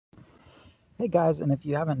Hey guys, and if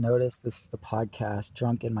you haven't noticed, this is the podcast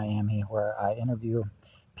Drunk in Miami, where I interview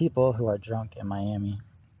people who are drunk in Miami.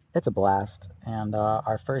 It's a blast, and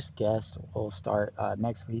our first guest will start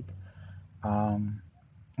next week. Um,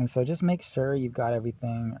 and so just make sure you've got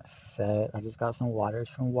everything set. I just got some waters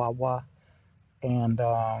from Wawa, and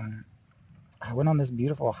I went on this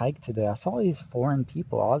beautiful hike today. I saw all these foreign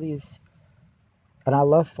people, all these, and I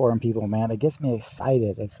love foreign people, man. It gets me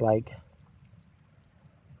excited. It's like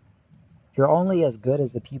you're only as good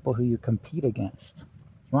as the people who you compete against. You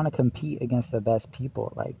want to compete against the best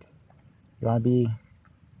people. Like, you want to be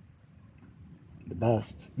the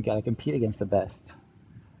best. You got to compete against the best.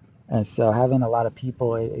 And so having a lot of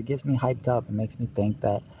people, it gets me hyped up. It makes me think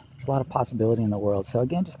that there's a lot of possibility in the world. So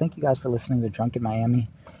again, just thank you guys for listening to Drunk in Miami.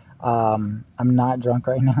 I'm not drunk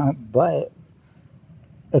right now, but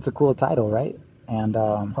it's a cool title, right? And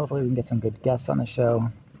hopefully we can get some good guests on the show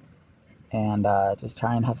and just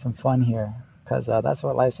try and have some fun here. Because that's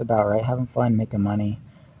what life's about, right? Having fun, making money,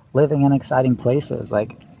 living in exciting places.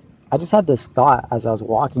 Like, I just had this thought as I was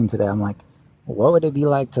walking today. I'm like, what would it be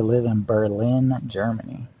like to live in Berlin,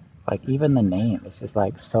 Germany? Like, even the name is just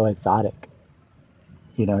like so exotic.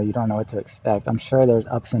 You know, you don't know what to expect. I'm sure there's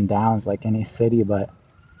ups and downs like any city, but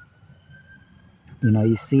you know,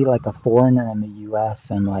 you see like a foreigner in the US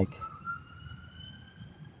and like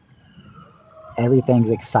everything's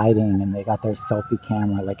exciting and they got their selfie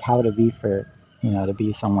camera. Like, how would it be for, to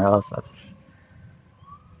be somewhere else? I just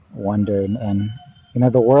wondered. And,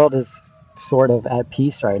 the world is sort of at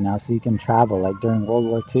peace right now, so you can travel. Like during World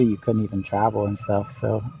War II, you couldn't even travel and stuff.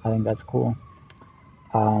 So I think that's cool.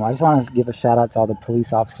 I just want to give a shout out to all the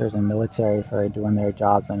police officers and military for doing their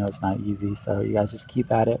jobs. I know it's not easy, so you guys just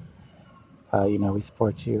keep at it. We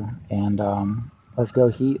support you. And let's go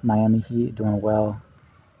Heat, Miami Heat, doing well.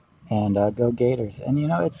 And go Gators. And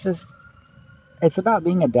it's about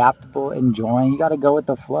being adaptable, enjoying. You got to go with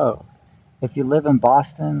the flow. If you live in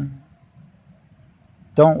Boston,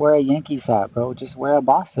 don't wear a Yankees hat, bro. Just wear a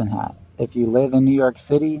Boston hat. If you live in New York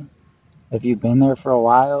City, if you've been there for a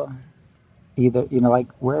while, either, like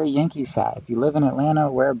wear a Yankees hat. If you live in Atlanta,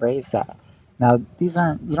 wear a Braves hat. Now, you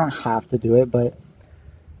don't have to do it, but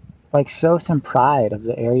like show some pride of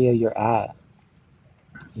the area you're at,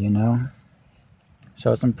 you know?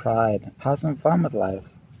 Show some pride. Have some fun with life.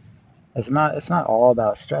 It's not all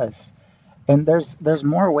about stress. And there's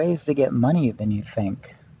more ways to get money than you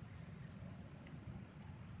think.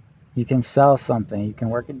 You can sell something, you can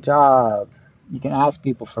work a job, you can ask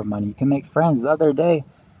people for money, you can make friends. The other day,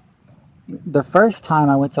 the first time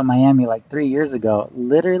I went to Miami like 3 years ago,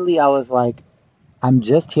 literally I was like, I'm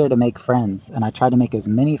just here to make friends. And I tried to make as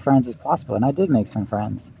many friends as possible. And I did make some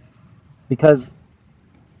friends. Because,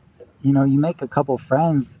 you make a couple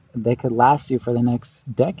friends, they could last you for the next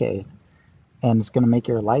decade. And it's going to make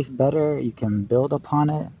your life better. You can build upon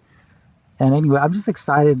it. And anyway, I'm just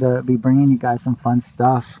excited to be bringing you guys some fun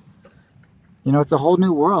stuff. It's a whole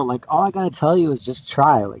new world. Like, all I got to tell you is just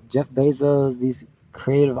try. Like, Jeff Bezos, these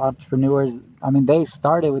creative entrepreneurs, I mean, they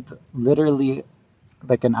started with literally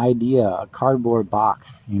like an idea, a cardboard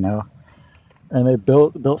box, and they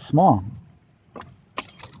built small.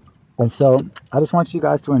 And so I just want you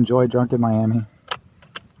guys to enjoy Drunk in Miami.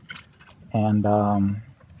 And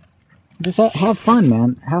just have fun,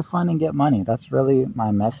 man. Have fun and get money. That's really my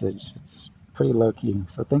message. It's pretty low key.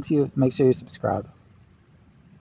 So make sure you subscribe.